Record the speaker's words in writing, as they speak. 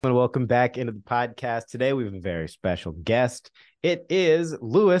And welcome back into the podcast. Today we have a very special guest. It is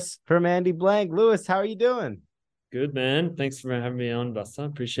Lewis from Andy Blank. Lewis, how are you doing? Good, man. Thanks for having me on, Buster.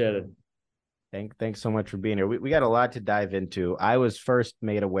 Appreciate it. Thanks so much for being here. We got a lot to dive into. I was first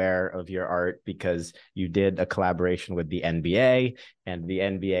made aware of your art because you did a collaboration with the NBA, and the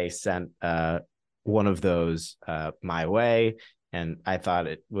NBA sent one of those my way. And I thought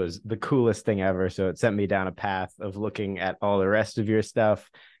it was the coolest thing ever. So it sent me down a path of looking at all the rest of your stuff.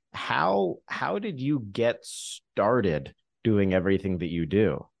 How did you get started doing everything that you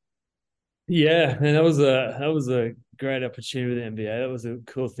do? Yeah, and that was a great opportunity with the NBA. That was a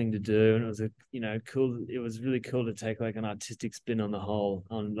cool thing to do, and it was cool. It was really cool to take like an artistic spin on the whole,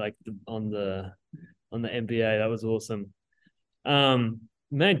 on like on the NBA. That was awesome. Man,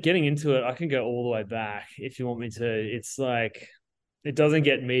 getting into it, I can go all the way back if you want me to. It's like it doesn't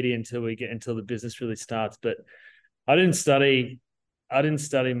get meaty until the business really starts. But I didn't study, I didn't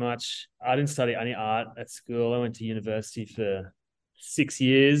study much. I didn't study any art at school. I went to university for 6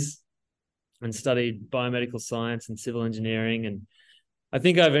 years and studied biomedical science and civil engineering. And I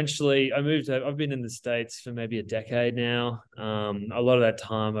think I moved. I've been in the States for maybe a decade now. A lot of that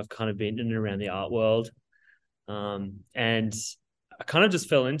time I've kind of been in and around the art world. And I kind of just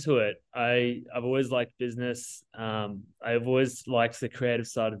fell into it. I've always liked business. I've always liked the creative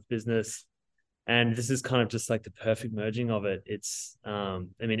side of business. And this is kind of just like the perfect merging of it. I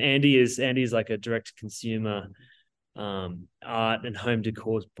mean, Andy's like a direct to consumer art and home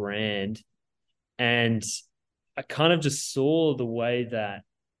decor brand. And I kind of just saw the way that,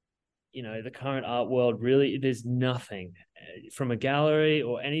 the current art world really, there's nothing from a gallery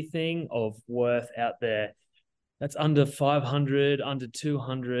or anything of worth out there that's under 500, under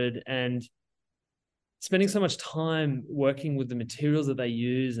 200. And spending so much time working with the materials that they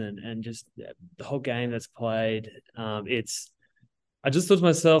use and just the whole game that's played, I just thought to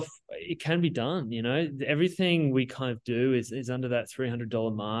myself, it can be done. Everything we kind of do is under that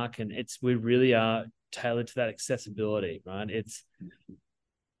 $300 mark, and we really are tailored to that accessibility, right?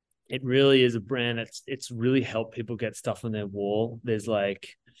 It really is a brand it's really helped people get stuff on their wall. There's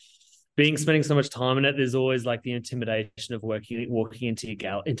like spending so much time in it. There's always like the intimidation of walking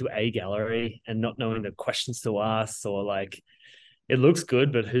into a gallery and not knowing the questions to ask, or like it looks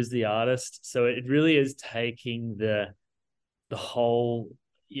good, but who's the artist? So it really is taking the whole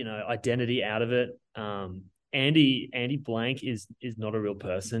identity out of it. Andy Blank is not a real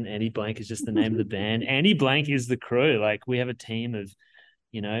person. Andy Blank is just the name of the band. Andy Blank is the crew. Like, we have a team of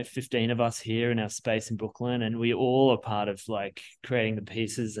 15 of us here in our space in Brooklyn, and we all are part of like creating the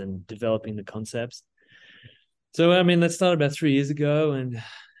pieces and developing the concepts. So I mean, that started about 3 years ago, and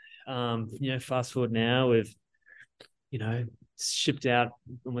fast forward now, we've shipped out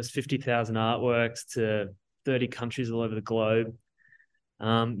almost 50,000 artworks to 30 countries all over the globe.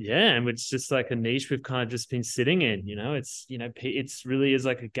 Yeah, and it's just like a niche we've kind of just been sitting in. It's really is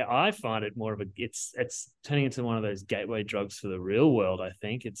like I find it more of it's turning into one of those gateway drugs for the real world. I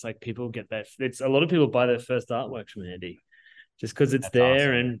think it's like people get that. It's a lot of people buy their first artworks from Andy just because it's That's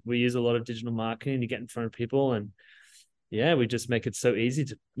there, awesome. and we use a lot of digital marketing to get in front of people, and yeah, we just make it so easy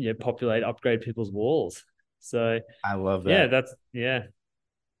to upgrade people's walls. So I love yeah, that. that's yeah.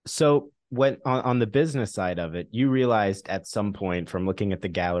 So when on the business side of it, you realized at some point from looking at the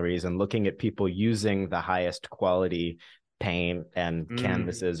galleries and looking at people using the highest quality paint and Mm.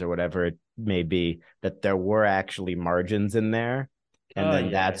 canvases or whatever it may be, that there were actually margins in there. And Oh then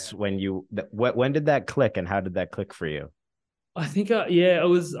yeah. that's when when did that click, and how did that click for you? I think, yeah, I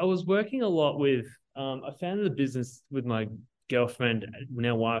was working a lot with. I founded a business with my girlfriend,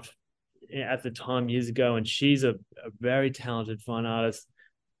 now wife, at the time years ago, and she's a very talented fine artist.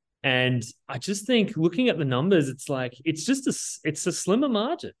 And I just think, looking at the numbers, it's like it's a slimmer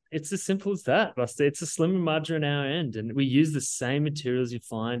margin. It's as simple as that, Buster. It's a slimmer margin on our end, and we use the same materials you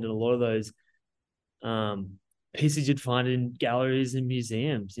find in a lot of those um, pieces you'd find in galleries and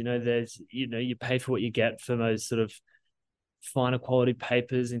museums. You pay for what you get for those sort of finer quality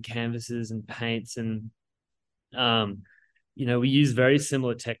papers and canvases and paints, and um we use very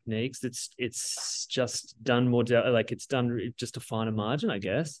similar techniques. It's just done like it's done just a finer margin, I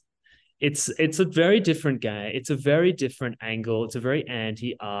guess. It's a very different game. It's a very different angle. It's a very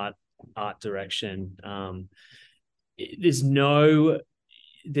anti art direction. There's no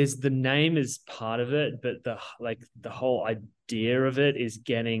there's the name is part of it, but the whole idea of it is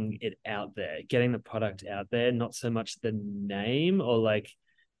getting it out there, getting the product out there, not so much the name, or like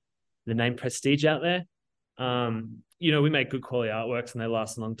the name prestige out there. We make good quality artworks and they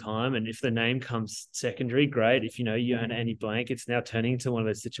last a long time. And if the name comes secondary, great. If you own Andy Blank, it's now turning into one of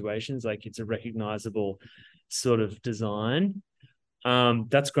those situations like it's a recognizable sort of design.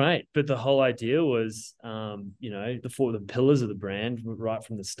 That's great. But the whole idea was, the pillars of the brand right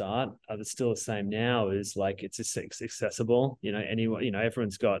from the start are still the same now. Is like it's accessible. Anyone,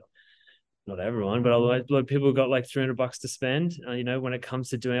 everyone's got, not everyone, but a lot of people got like $300 to spend. When it comes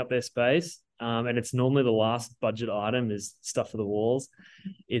to doing up their space, and it's normally the last budget item is stuff for the walls.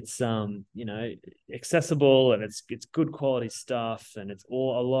 It's accessible, and it's good quality stuff, and it's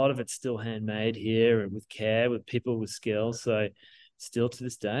all, a lot of it's still handmade here and with care with people with skill. So still to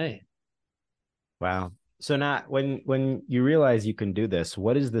this day. Wow. So now when you realize you can do this,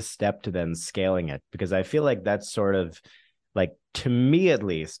 what is the step to then scaling it? Because I feel like that's sort of like, to me at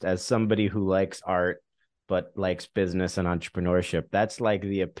least, as somebody who likes art but likes business and entrepreneurship, that's like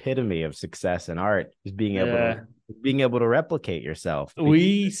the epitome of success in art, is Yeah. being able to replicate yourself.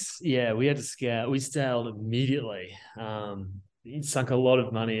 We had to scale. We scaled immediately. It sunk a lot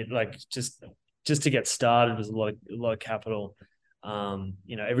of money. Like just to get started was a lot of capital.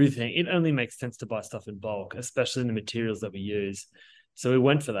 Everything. It only makes sense to buy stuff in bulk, especially in the materials that we use. So we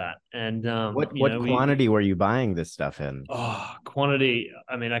went for that, and What quantity were you buying this stuff in? Quantity.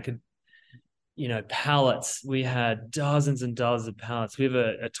 I mean, I could, pallets. We had dozens and dozens of pallets. We have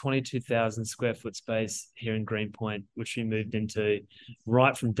a 22,000 square foot space here in Greenpoint, which we moved into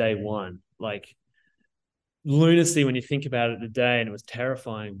right from day one. Like lunacy when you think about it today, and it was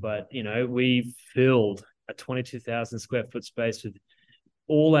terrifying. But we filled a 22,000 square foot space with,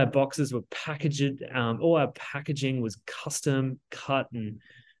 all our boxes were packaged. All our packaging was custom cut and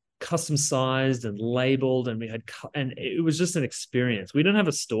custom sized and labeled, and and it was just an experience. We don't have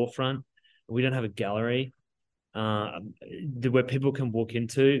a storefront, we don't have a gallery where people can walk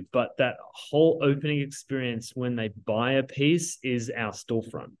into, but that whole opening experience when they buy a piece is our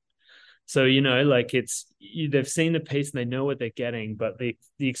storefront. So like they've seen the piece and they know what they're getting, but the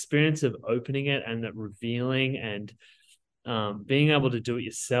experience of opening it and that revealing and being able to do it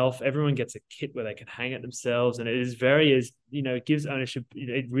yourself. Everyone gets a kit where they can hang it themselves, and it gives ownership.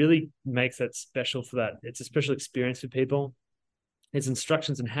 It really makes that special for that. It's a special experience for people. There's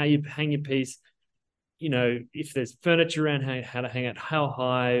instructions on how you hang your piece. If there's furniture around, how to hang it, how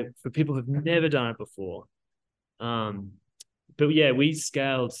high, for people who've never done it before. But yeah, we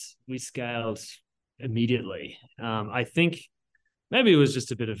scaled immediately. I think maybe it was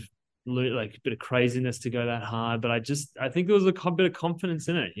just a bit of craziness to go that hard, but I think there was a bit of confidence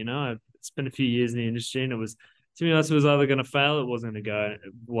in it. I spent a few years in the industry, and it was, to be honest, it was either going to fail, it wasn't going to go,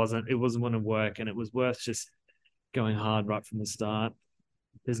 it wasn't going to work, and it was worth just going hard right from the start.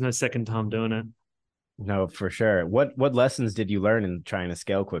 There's no second time doing it. No, for sure. What lessons did you learn in trying to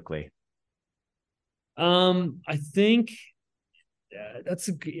scale quickly? I think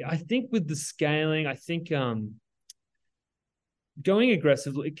I think with the scaling, I think going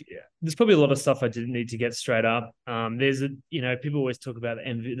aggressively, there's probably a lot of stuff I didn't need to get straight up. There's people always talk about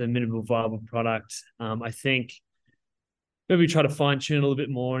the minimal viable product. I think maybe try to fine tune a little bit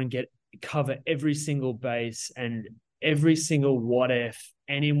more and cover every single base and every single what if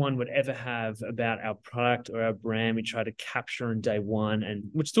anyone would ever have about our product or our brand. We try to capture on day one, and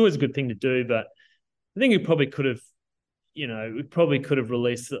which is always a good thing to do. But I think we probably could have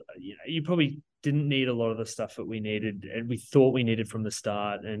released. You probably didn't need a lot of the stuff that we needed and we thought we needed from the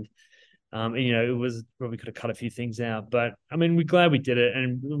start. And it was probably could have cut a few things out. But I mean, we're glad we did it,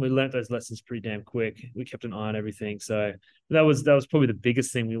 and we learned those lessons pretty damn quick. We kept an eye on everything. So that was probably the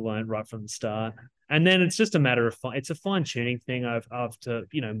biggest thing we learned right from the start. And then it's just a matter of it's a fine tuning thing after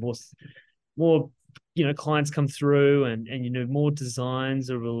more clients come through and more designs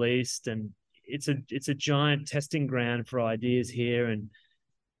are released, and it's a giant testing ground for ideas here. And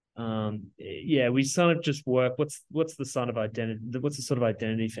we sort of just work. What's the sort of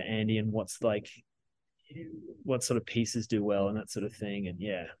identity for Andy, and what sort of pieces do well and that sort of thing. And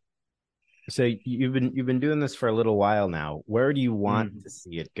yeah. So you've been doing this for a little while now. Where do you want to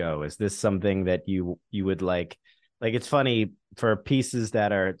see it go? Is this something that you would like? Like, it's funny for pieces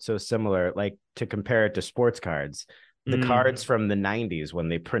that are so similar, like to compare it to sports cards. The cards from the 90s, when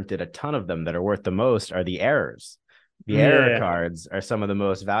they printed a ton of them that are worth the most, are the errors. The error cards are some of the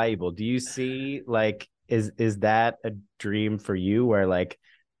most valuable. Do you see, like, is that a dream for you, where like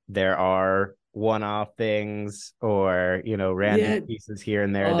there are one-off things or random pieces here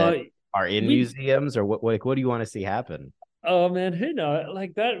and there that are in museums, or what do you want to see happen? Oh man, who knows?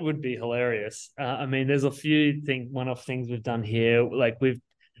 Like, that would be hilarious. I mean, there's a few one-off things we've done here. Like,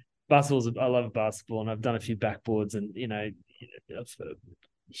 I love basketball, and I've done a few backboards, and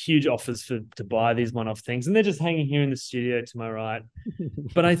huge offers to buy these one-off things, and they're just hanging here in the studio to my right.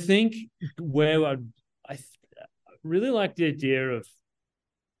 But I think I really like the idea of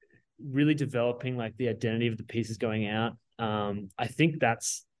really developing like the identity of the pieces going out. I think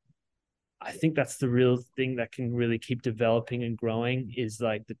that's the real thing that can really keep developing and growing, is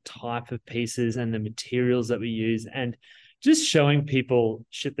like the type of pieces and the materials that we use, and just showing people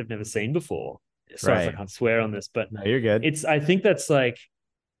shit they've never seen before. Sorry if I Right. can't swear on this, but No, you're good. I think that's like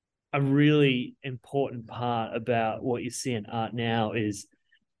a really important part about what you see in art now. Is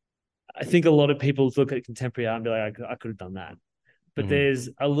I think a lot of people look at contemporary art and be like, I could have done that. But Mhm. there's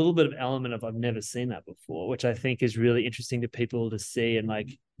a little bit of element of I've never seen that before, which I think is really interesting to people to see and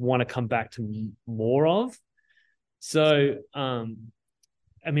like want to come back to more of. So,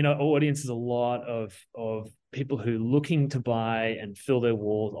 I mean, our audience is a lot of people who are looking to buy and fill their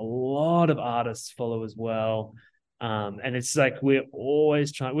walls. A lot of artists follow as well. And it's like we're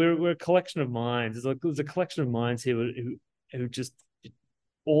always trying. We're a collection of minds. There's a collection of minds here who just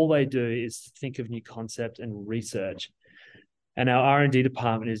all they do is think of new concept and research. And our R&D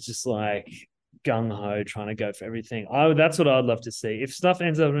department is just like gung ho trying to go for everything. That's what I'd love to see. If stuff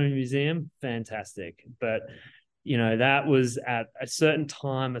ends up in a museum, fantastic. But that was at a certain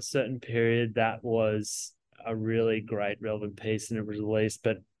time, a certain period, that was a really great relevant piece, and it was released.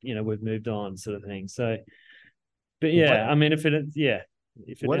 But we've moved on, sort of thing. So, but What yeah, I mean, if it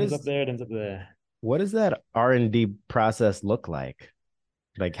what ends up is there, it ends up there. what does that R&D process look like?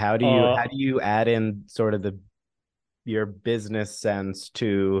 Like how Uh, do you add in sort of the your business sense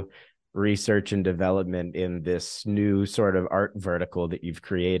to research and development in this new sort of art vertical that you've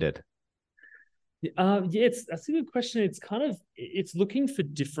created? yeah, that's a good question. It's looking for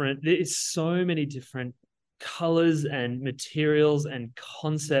different. There's so many different colors and materials and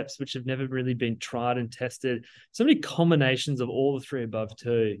concepts which have never really been tried and tested. So many combinations of all the three above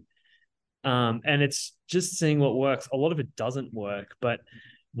too. And it's just seeing what works. A lot of it doesn't work, but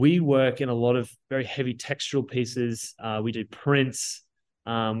we work in a lot of very heavy textural pieces. We do prints.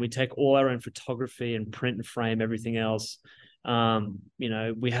 We take all our own photography and print and frame everything else. We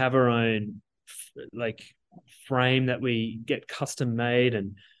have our own like frame that we get custom made,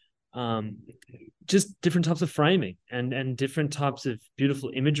 and just different types of framing and different types of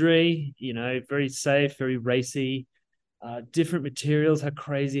beautiful imagery. Very safe, very racy. Different materials. How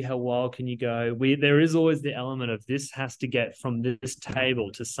crazy, how wild can you go? There is always the element of this has to get from this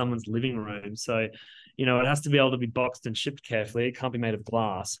table to someone's living room. So, it has to be able to be boxed and shipped carefully. It can't be made of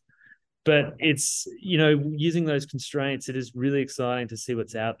glass. But it's using those constraints, it is really exciting to see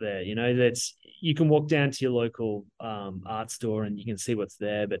what's out there. That's you can walk down to your local art store and you can see what's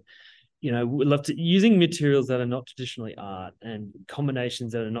there. But we love to using materials that are not traditionally art and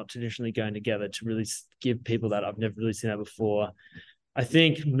combinations that are not traditionally going together to really give people that I've never really seen that before. I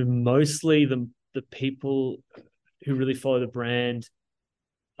think mostly the people who really follow the brand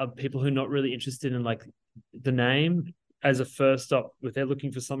are people who are not really interested in like the name as a first stop. If they're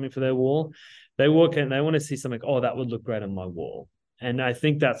looking for something for their wall, they walk in and they want to see something. Oh, that would look great on my wall. And I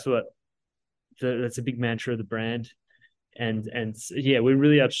think that's that's a big mantra of the brand. And yeah, we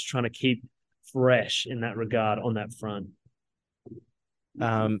really are just trying to keep fresh in that regard on that front.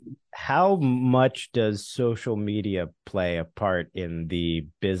 Um, how much does social media play a part in the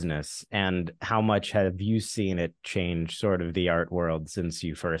business, and how much have you seen it change sort of the art world since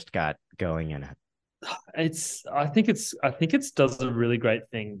you first got going in it? I think it's does a really great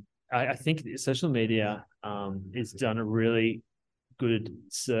thing. I think social media is done a really good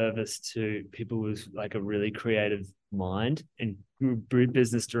service to people with like a really creative mind and good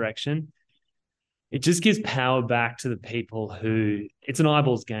business direction. It just gives power back to the people who it's an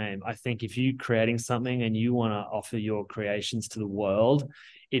eyeballs game. I think if you're creating something and you want to offer your creations to the world,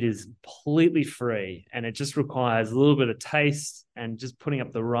 it is completely free, and it just requires a little bit of taste and just putting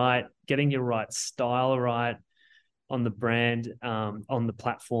up getting your right style right on the brand, on the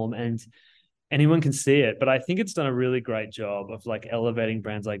platform, and anyone can see it. But I think it's done a really great job of like elevating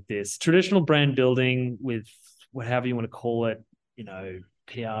brands like this. Traditional brand building with whatever you want to call it,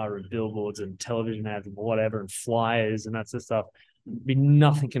 PR and billboards and television ads and whatever and flyers and that sort of stuff be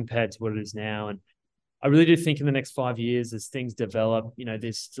nothing compared to what it is now. And I really do think in the next 5 years, as things develop,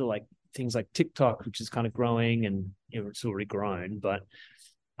 there's still like things like TikTok, which is kind of growing, and it's already grown, but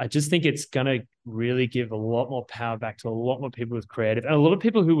I just think it's going to really give a lot more power back to a lot more people with creative, and a lot of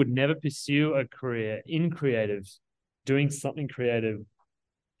people who would never pursue a career in creative, doing something creative,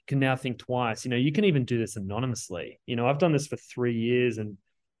 can now think twice. You can even do this anonymously. I've done this for 3 years, and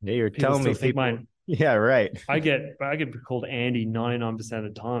Yeah, you're people telling still me think people. mine. Yeah, right. I get called Andy 99%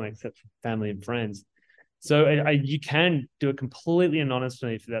 of the time, except for family and friends. So you can do it completely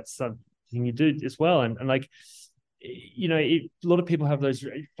anonymously if that's something you do as well. And like, a lot of people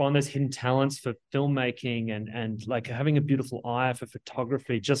find those hidden talents for filmmaking and like having a beautiful eye for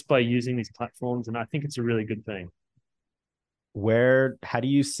photography just by using these platforms. And I think it's a really good thing. how do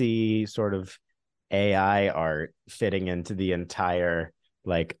you see sort of AI art fitting into the entire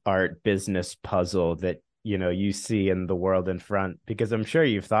like art business puzzle that you see in the world in front? Because I'm sure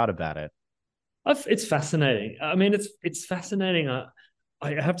you've thought about it. It's fascinating. I mean, it's fascinating. I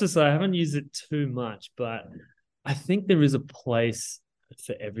have to say I haven't used it too much, but I think there is a place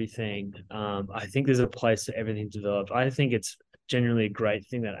for everything. I think there's a place for everything developed. I think it's genuinely a great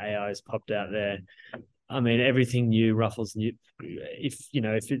thing that AI has popped out there. I mean, everything new ruffles new. If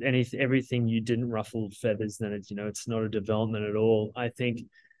everything you didn't ruffle feathers, then it's not a development at all. I think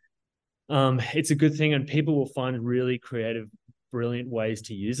it's a good thing, and people will find really creative, brilliant ways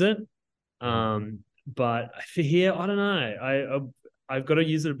to use it. But for here, I don't know. I've got to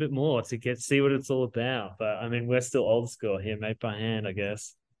use it a bit more to see what it's all about. But I mean, we're still old school here, made by hand, I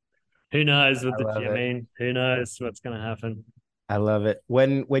guess. Who knows I love it. who knows what's going to happen? I love it.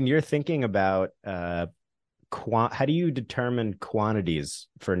 When you're thinking about how do you determine quantities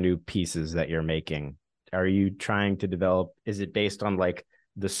for new pieces that you're making? Are you trying to develop, is it based on like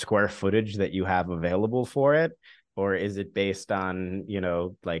the square footage that you have available for it? Or is it based on,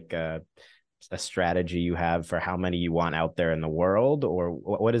 like a strategy you have for how many you want out there in the world? Or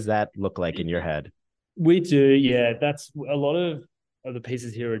what does that look like in your head? We do, yeah. That's a lot of the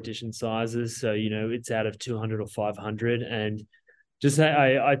pieces here are edition sizes. So, it's out of 200 or 500. And just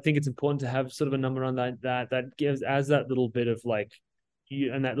I think it's important to have sort of a number on that gives as that little bit of like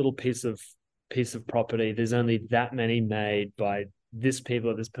you and that little piece of property. There's only that many made by this people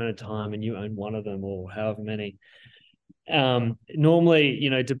at this point in time, and you own one of them or however many.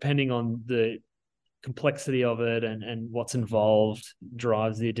 Normally, depending on the complexity of it and what's involved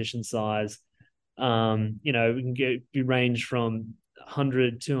drives the edition size. We can you range from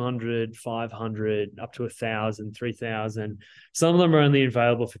 100, 200, 500, up to 1,000, 3,000. Some of them are only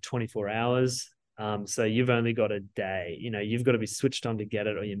available for 24 hours. So you've only got a day. You've got to be switched on to get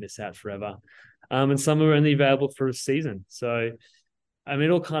it or you miss out forever. And some are only available for a season. So, I mean,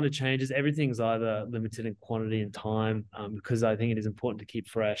 it all kind of changes. Everything's either limited in quantity and time because I think it is important to keep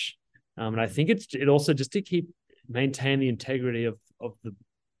fresh. And I think it also just to maintain the integrity of the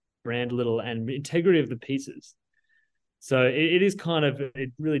brand little and integrity of the pieces. So it is kind of,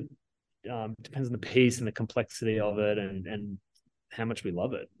 it really depends on the piece and the complexity of it and how much we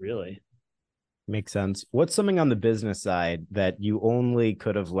love it, really. Makes sense. What's something on the business side that you only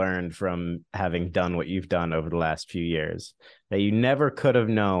could have learned from having done what you've done over the last few years that you never could have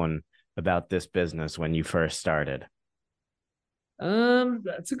known about this business when you first started?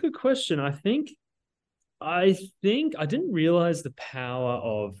 That's a good question. I think I didn't realize the power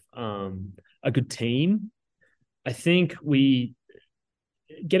of a good team. I think we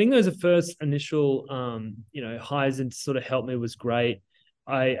getting those first initial hires and sort of help me was great.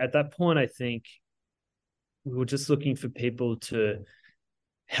 At that point I think we were just looking for people to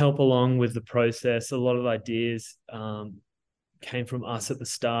help along with the process. A lot of ideas came from us at the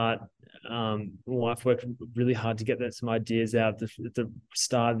start. My wife worked really hard to get some ideas out at the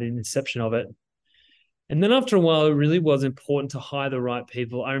start, the inception of it. And then after a while, it really was important to hire the right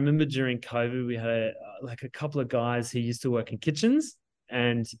people. I remember during COVID, we had a couple of guys who used to work in kitchens,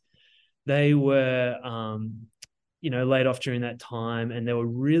 and they were, laid off during that time, and they were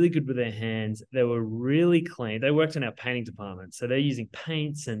really good with their hands. They were really clean. They worked in our painting department, so they're using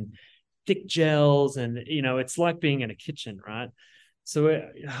paints and thick gels, and it's like being in a kitchen, right? So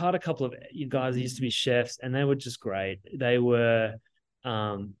we had a couple of guys that used to be chefs, and they were just great. They were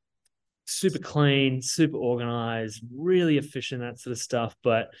super clean, super organized, really efficient, that sort of stuff.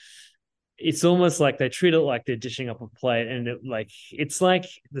 But it's almost like they treat it like they're dishing up a plate, and it's like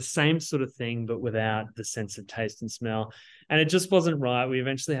the same sort of thing, but without the sense of taste and smell. And it just wasn't right. We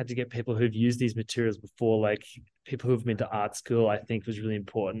eventually had to get people who've used these materials before, like people who've been to art school. I think was really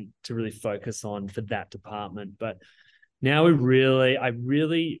important to really focus on for that department. But now I really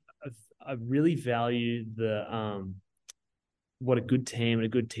value the what a good team and a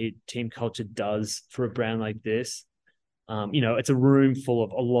good team culture does for a brand like this. It's a room full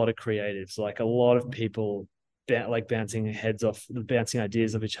of a lot of creatives, like a lot of people bouncing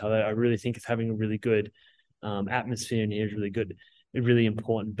ideas off each other. I really think it's having a really good atmosphere in here is really good, really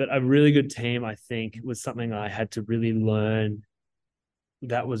important. But a really good team, I think, was something I had to really learn.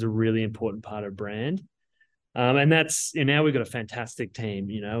 That was a really important part of brand. And now we've got a fantastic team,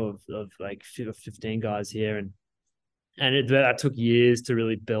 of like 15 guys here, and that took years to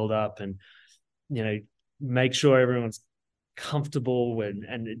really build up and make sure everyone's comfortable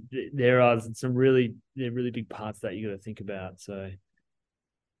and there are some really big parts that you got to think about. So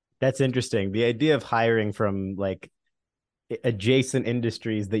that's interesting. The idea of hiring from like adjacent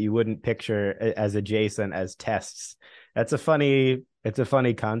industries that you wouldn't picture as adjacent as tests That's a funny. It's a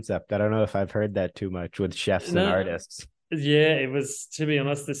funny concept. I don't know if I've heard that too much with chefs and No, artists. yeah, it was, to be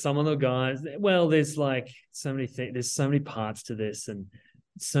honest, there's some of the guys. Well, there's like so many things, there's so many parts to this and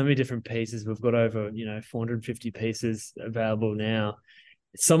so many different pieces. We've got over, 450 pieces available now.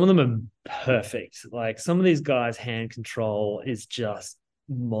 Some of them are perfect. Like some of these guys' hand control is just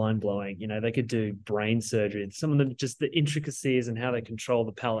mind blowing. They could do brain surgery. Some of them, just the intricacies and how they control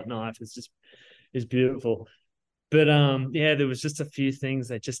the palette knife is beautiful. But yeah, there was just a few things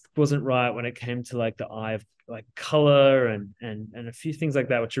that just wasn't right when it came to like the eye of like color and a few things like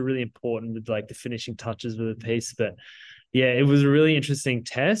that, which are really important with like the finishing touches with a piece. But yeah, it was a really interesting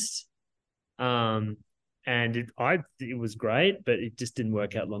test. Um, and it was great, but it just didn't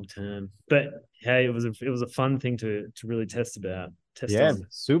work out long term. But hey, it was a fun thing to really test Yeah, on.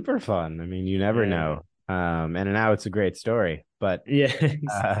 super fun. I mean, you never Yeah, know. And now it's a great story. But yeah.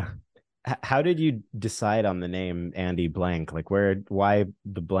 uh, how did you decide on the name Andy Blank? Like, why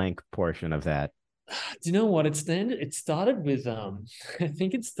the blank portion of that? Do you know what? It started with I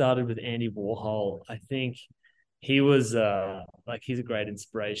think it started with Andy Warhol. I think he was like he's a great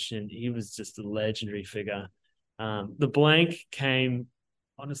inspiration. He was just a legendary figure. The blank came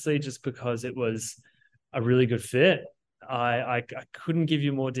honestly just because it was a really good fit. I couldn't give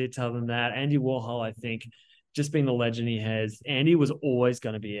you more detail than that. Andy Warhol, I think, just being the legend he has, Andy was always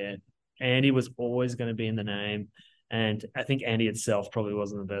going to be it. Andy was always going to be in the name. And I think Andy itself probably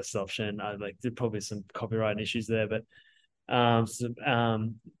wasn't the best option. There's probably some copyright issues there, but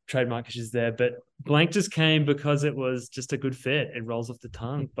some trademark issues there. But blank just came because it was just a good fit. It rolls off the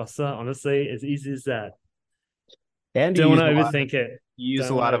tongue. Buster, honestly, as easy as that. And Don't want to overthink it. you use a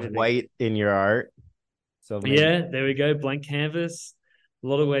Don't want lot to of overthink it. white in your art. So maybe Yeah, there we go. Blank canvas. A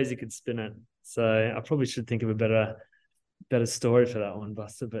lot of ways you could spin it. So I probably should think of a better story for that one,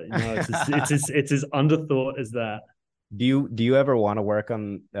 Buster. But no, it's as underthought as that. do you ever want to work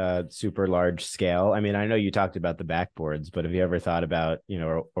on super large scale? I mean, I know you talked about the backboards, but have you ever thought about,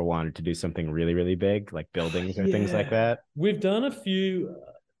 or wanted to do something really, really big, like buildings or things like Yeah, that? we've done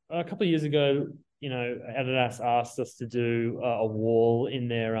a couple of years ago. Adidas asked us to do a wall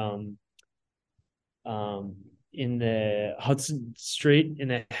um in their Hudson Street, in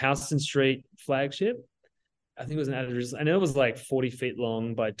their Houston Street flagship. I think it was an Adidas, and it was like 40 feet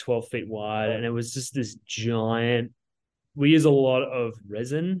long by 12 feet wide, and it was just this giant. We use a lot of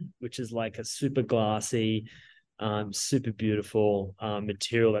resin, which is like a super glassy, super beautiful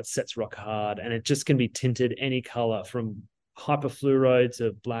material that sets rock hard, and it just can be tinted any color from hyperfluoro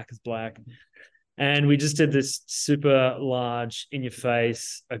to black as black. And we just did this super large, in your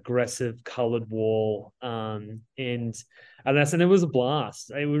face, aggressive colored wall, and it was a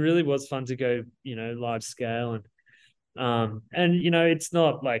blast. It really was fun to go, large scale, and it's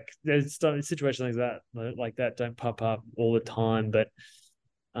not like there's situations like that don't pop up all the time, but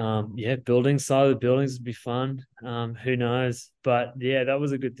yeah, building side of the buildings would be fun. Who knows? But yeah, that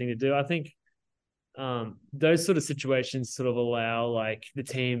was a good thing to do. I think those sort of situations sort of allow like the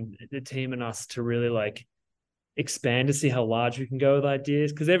team and us to really like expand to see how large we can go with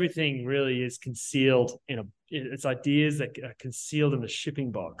ideas, because everything really is concealed it's ideas that are concealed in the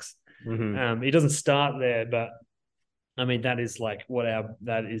shipping box. Mm-hmm. It doesn't start there, but I mean, that is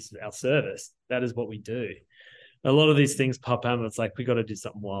our service. That is what we do. A lot of these things pop up, and it's like we got to do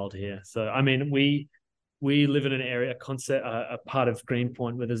something wild here. So, I mean, we live in an area, a part of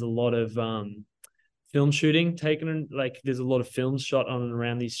Greenpoint where there's a lot of film shooting taken, and like there's a lot of films shot on and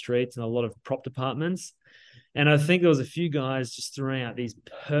around these streets, and a lot of prop departments. And I think there was a few guys just throwing out these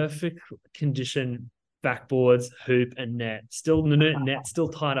perfect condition backboards, hoop, and net, still the net still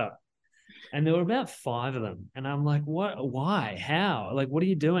tied up, and there were about five of them. And I'm like, what? Why? How? Like, what are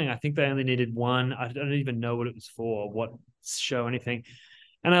you doing? I think they only needed one. I don't even know what it was for, what show, anything.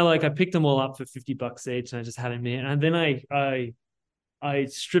 And I picked them all up for $50 each, and I just had them in. And then I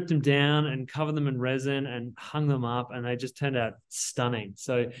stripped them down and covered them in resin and hung them up, and they just turned out stunning.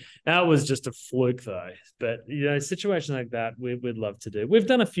 So that was just a fluke, though. But a situation like that, we'd love to do. We've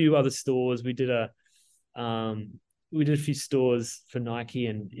done a few other stores. We did a few stores for Nike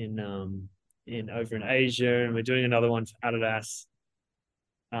in over in Asia, and we're doing another one for Adidas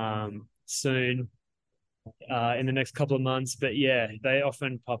soon, in the next couple of months. But yeah, they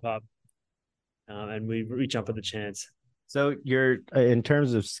often pop up, and we jump at the chance. So you're in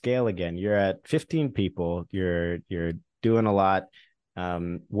terms of scale again, you're at 15 people, you're doing a lot.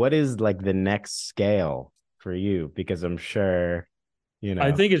 What is like the next scale for you? Because I'm sure,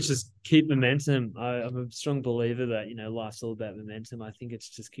 I think it's just keep momentum. I'm a strong believer that life's all about momentum. I think it's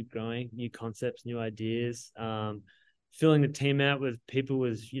just keep growing, new concepts, new ideas, filling the team out with people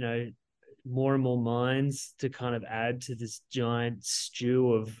with more and more minds to kind of add to this giant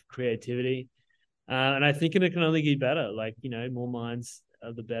stew of creativity. And I think it can only get better. Like, more minds,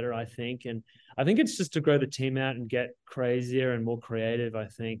 the better, I think. And I think it's just to grow the team out and get crazier and more creative, I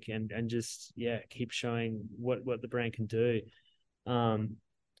think, and just, keep showing what the brand can do.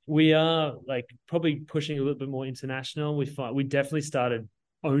 We are like probably pushing a little bit more international. We definitely started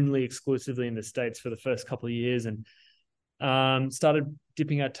only exclusively in the States for the first couple of years, and started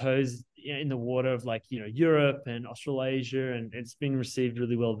dipping our toes in the water of like, Europe and Australasia, and it's been received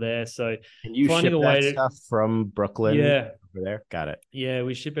really well there. So And you finding ship a way that to, stuff from Brooklyn yeah, over there? Got it. yeah,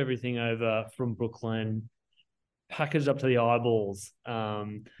 we ship everything over from Brooklyn, packaged up to the eyeballs.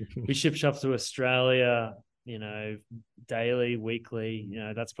 We ship stuff to Australia, daily, weekly.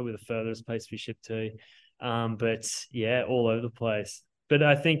 That's probably the furthest place we ship to. But yeah, all over the place. But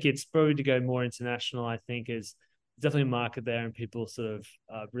I think it's probably to go more international. I think is definitely a market there, and people sort of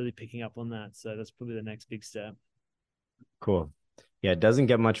really picking up on that. So that's probably the next big step. Cool. Yeah, it doesn't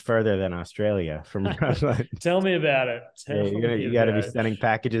get much further than Australia from Brooklyn. Tell me about it. Yeah, Tell me you got to be about sending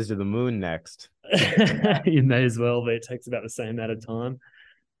packages to the moon next. it. You may as well, but it takes about the same amount of time.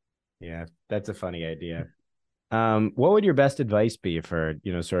 Yeah, that's a funny idea. What would your best advice be for,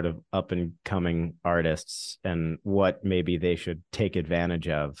 sort of up and coming artists, and what maybe they should take advantage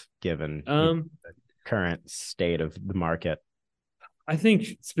of given the current state of the market? I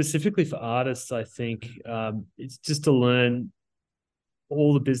think specifically for artists, I think it's just to learn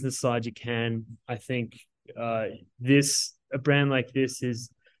all the business side you can. I think a brand like this is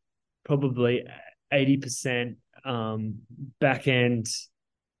probably 80% back end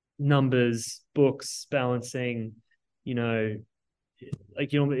numbers, books, balancing, like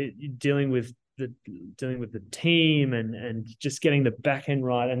dealing with the team and just getting the back end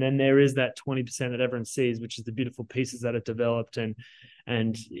right. And then there is that 20% that everyone sees, which is the beautiful pieces that are developed and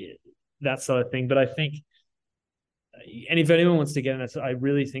that sort of thing. But I think, and if anyone wants to get in it, I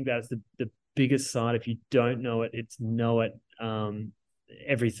really think that's the biggest side. If you don't know it, it's know it.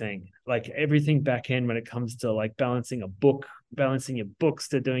 Everything, like everything back end when it comes to like balancing your books,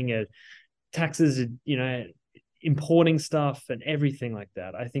 to doing your taxes, importing stuff and everything like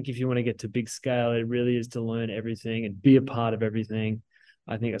that. I think if you want to get to big scale, it really is to learn everything and be a part of everything.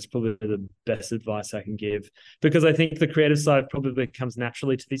 I think that's probably the best advice I can give, because I think the creative side probably comes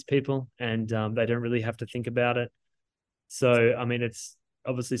naturally to these people, and they don't really have to think about it. So, I mean, it's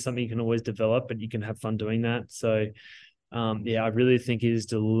obviously something you can always develop, and you can have fun doing that. So, I really think it is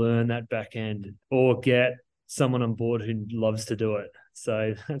to learn that back end or get someone on board who loves to do it.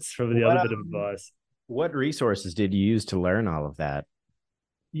 So that's probably the other bit of advice. What resources did you use to learn all of that?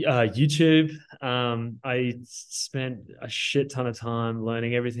 YouTube. I spent a shit ton of time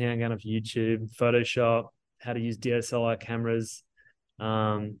learning everything I can off YouTube, Photoshop, how to use DSLR cameras,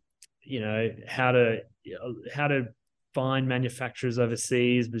 how to find manufacturers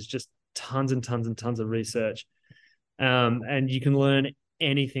overseas. Was just tons and tons and tons of research. And you can learn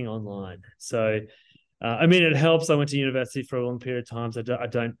anything online. So, I mean, it helps. I went to university for a long period of time, so I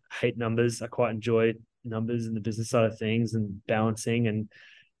don't hate numbers. I quite enjoy numbers and the business side of things and balancing and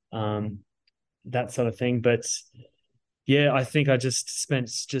that sort of thing. But yeah, I think I just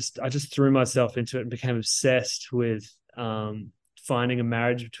threw myself into it and became obsessed with finding a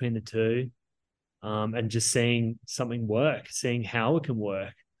marriage between the two, and just seeing something work, seeing how it can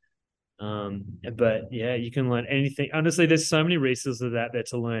work. But yeah, you can learn anything. Honestly, there's so many resources of that there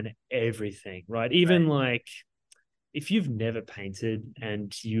to learn everything, right? Even like if you've never painted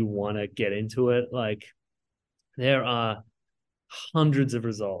and you want to get into it, like there are hundreds of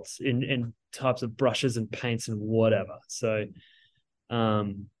results in types of brushes and paints and whatever. So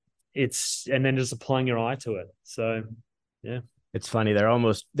it's, and then just applying your eye to it. So yeah. It's funny. There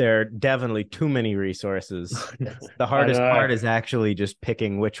are definitely too many resources. The hardest part is actually just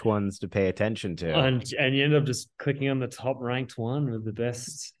picking which ones to pay attention to. And you end up just clicking on the top ranked one with the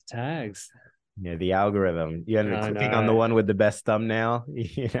best tags. Yeah, the algorithm. You end up clicking on the one with the best thumbnail.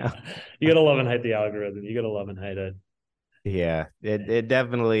 You gotta love and hate the algorithm. You gotta love and hate it. Yeah, it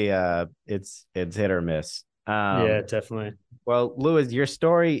definitely it's hit or miss. Yeah, definitely. Well, Louis, your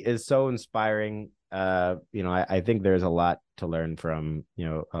story is so inspiring. I think there's a lot to learn from,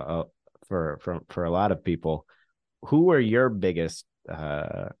 for a lot of people. Who were your biggest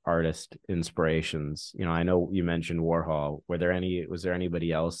artist inspirations? I know you mentioned Warhol. Was there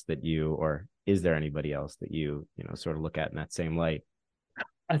anybody else that or is there anybody else that you sort of look at in that same light?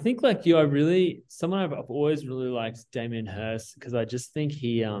 I think like you, someone I've always really liked Damien Hirst, because I just think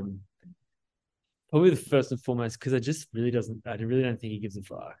he probably the first and foremost, because I really don't think he gives a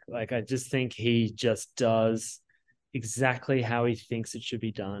fuck. Like, I just think he just does exactly how he thinks it should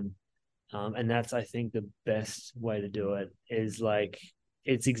be done. And that's, I think, the best way to do it is like,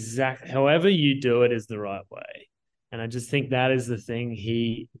 it's exact, however you do it is the right way. And I just think that is the thing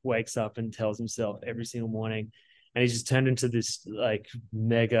he wakes up and tells himself every single morning. And he's just turned into this like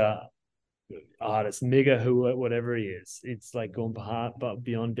mega artist, mega who, whatever he is. It's like gone but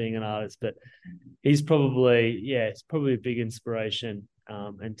beyond being an artist. But he's probably, yeah, it's probably a big inspiration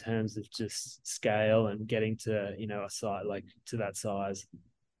in terms of just scale and getting to, a site like to that size.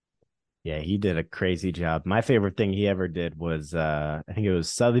 Yeah, he did a crazy job. My favorite thing he ever did was I think it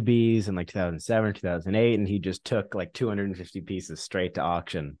was Sotheby's in like 2007, 2008, and he just took like 250 pieces straight to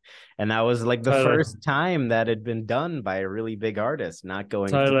auction. And that was like the Totally. first time that had been done by a really big artist, not going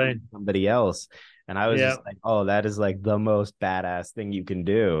through Totally. somebody else. And I was Yeah. just like, oh, that is like the most badass thing you can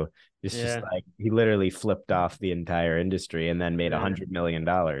do. It's just Yeah. like he literally flipped off the entire industry and then made Yeah. $100 million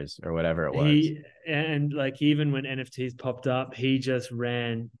or whatever it was. He and like even when NFTs popped up, he just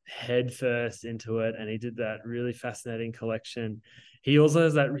ran headfirst into it, and he did that really fascinating collection. He has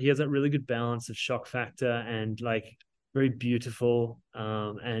that really good balance of shock factor and like very beautiful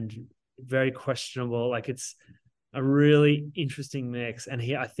and very questionable. Like it's a really interesting mix, and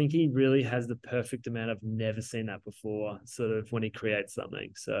I think he really has the perfect amount of never seen that before sort of when he creates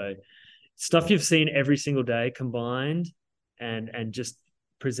something. So stuff you've seen every single day combined and just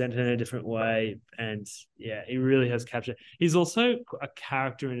presented in a different way. And yeah, he really has captured. He's also a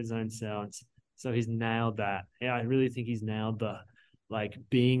character in his own sense. So he's nailed that. Yeah, I really think he's nailed the like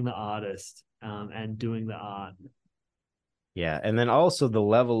being the artist and doing the art. Yeah, and then also the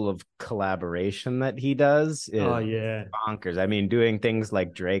level of collaboration that he does Oh is yeah, bonkers. I mean, doing things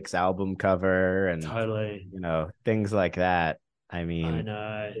like Drake's album cover and totally. things like that. I I mean,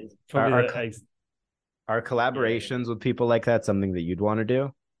 know. It's are probably are, the are yeah. collaborations with people like that something that you'd want to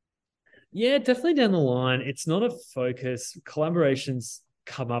do? Yeah, definitely down the line. It's not a focus. Collaborations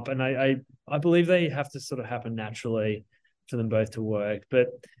come up, and I believe they have to sort of happen naturally for them both to work. But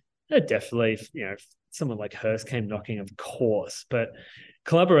yeah, definitely, if someone like Hearst came knocking, of course. But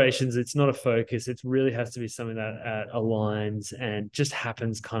collaborations, it's not a focus. It really has to be something that aligns and just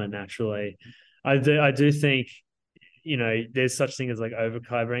happens kind of naturally. I do think there's such thing as like over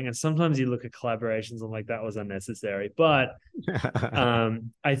collaborating, and sometimes you look at collaborations and like that was unnecessary. But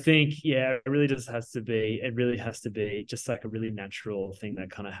I think yeah, it really has to be just like a really natural thing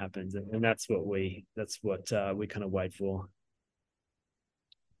that kind of happens, and that's what we kind of wait for.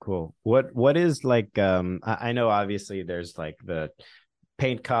 Cool. What is like I know obviously there's like the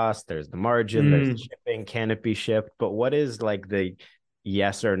paint cost, there's the margin, there's the Mm. shipping, can it be shipped? But what is like the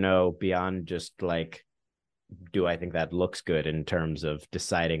yes or no beyond just like do I think that looks good in terms of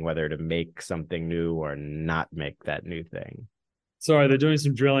deciding whether to make something new or not make that new thing? Sorry, they're doing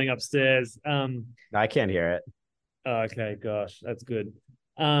some drilling upstairs. I can't hear it. Oh, okay, gosh, that's good.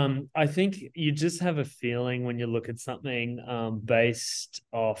 I think you just have a feeling when you look at something based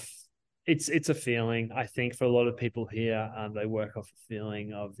off. It's a feeling. I think for a lot of people here, they work off a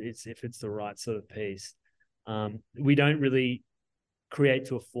feeling of it's if it's the right sort of piece. We don't really create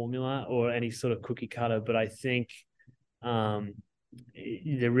to a formula or any sort of cookie cutter, but I think um,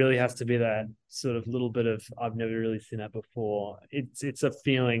 there really has to be that sort of little bit of I've never really seen that before. It's a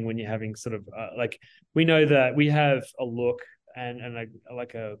feeling when you're having sort of like we know that we have a look and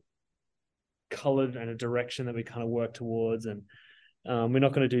like a colored and a direction that we kind of work towards, and we're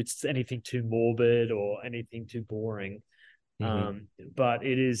not going to do anything too morbid or anything too boring. Mm-hmm. But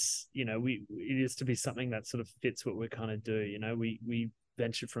it is, it is to be something that sort of fits what we kind of do. We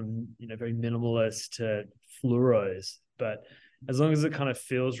venture from very minimalist to fluoros, but as long as it kind of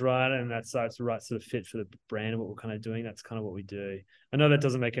feels right and that's the right sort of fit for the brand and what we're kind of doing, that's kind of what we do. I know that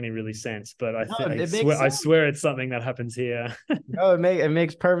doesn't make any really sense, but No, I it makes swear I sense. swear it's something that happens here. No, it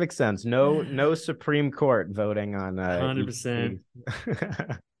makes perfect sense. No Supreme Court voting on 100%.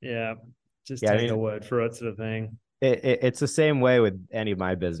 each. Yeah, just Yeah, I take our mean word for it, sort of thing. it's the same way with any of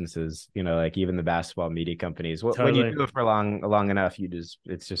my businesses, like even the basketball media companies. When you Totally. do it for long enough,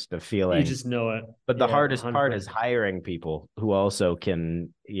 it's just a You feeling. just know it. But the Yeah, hardest part 100%. is hiring people who also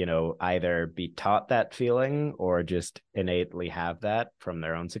can, either be taught that feeling or just innately have that from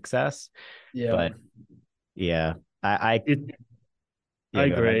their own success. Yeah. But yeah, I It I yeah,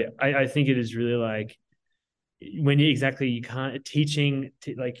 go ahead. agree. I think it is really like when you can't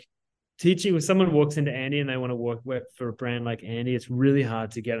like teaching when someone walks into Andy and they want to work for a brand like Andy, it's really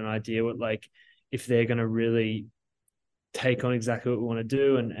hard to get an idea what like if they're going to really take on exactly what we want to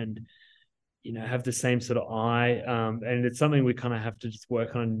do and have the same sort of eye. And it's something we kind of have to just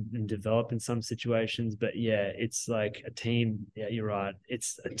work on and develop in some situations. But yeah, it's like a team. Yeah, you're right.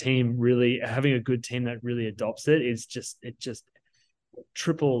 It's a team really having a good team that really adopts it is just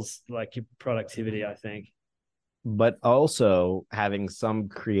triples like your productivity, I think. But also having some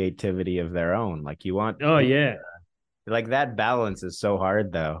creativity of their own. Like you want Oh people, yeah, like that balance is so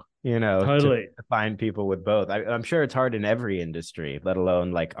hard though, to totally. find people with both. I'm sure it's hard in every industry, let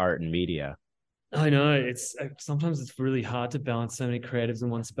alone like art and media. I know it's sometimes it's really hard to balance so many creatives in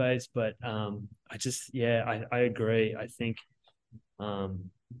one space, but I just yeah, I agree. I think um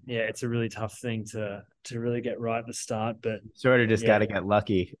yeah, it's a really tough thing to really get right at the start, but Sort of just got yeah, to get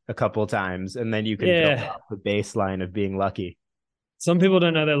lucky a couple times and then you can build yeah. off the baseline of being lucky. Some people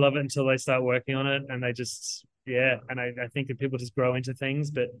don't know they love it until they start working on it, and they just yeah, and I think that people just grow into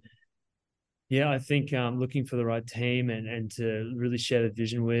things, but yeah, I think looking for the right team and to really share the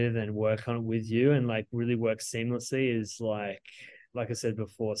vision with and work on it with you and like really work seamlessly is like I said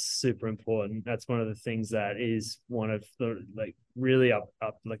before, super important. That's one of the things that is one of the like really up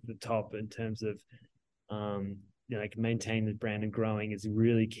like the top in terms of like maintaining the brand and growing is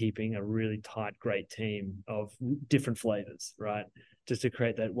really keeping a really tight, great team of different flavors, right? Just to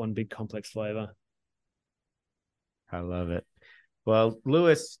create that one big complex flavor. I love it. Well,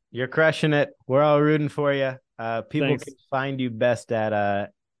 Lewis, you're crushing it. We're all rooting for you. People Thanks, can find you best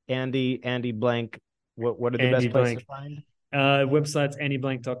at Andy Blank. What are the Andy best places to Blank. find? Website's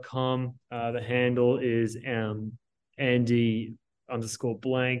andyblank.com. The handle is Andy underscore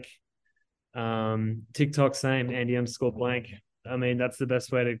blank. TikTok same, Andy underscore blank. I mean, that's the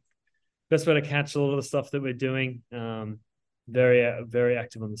best way to catch a lot of the stuff that we're doing. Very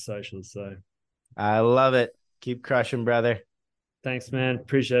active on the socials. So I love it. Keep crushing, brother. thanks, man.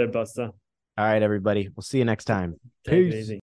 Appreciate it, Buster. All right, everybody. We'll see you next time. Take it Peace. easy.